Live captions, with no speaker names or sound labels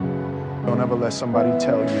Don't ever let somebody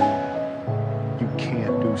tell you you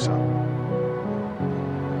can't do something.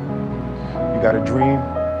 You got a dream,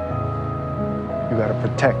 you got to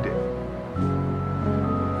protect it.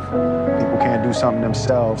 People can't do something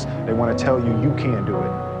themselves. They want to tell you you can't do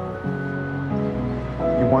it.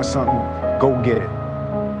 You want something, go get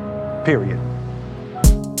it. Period.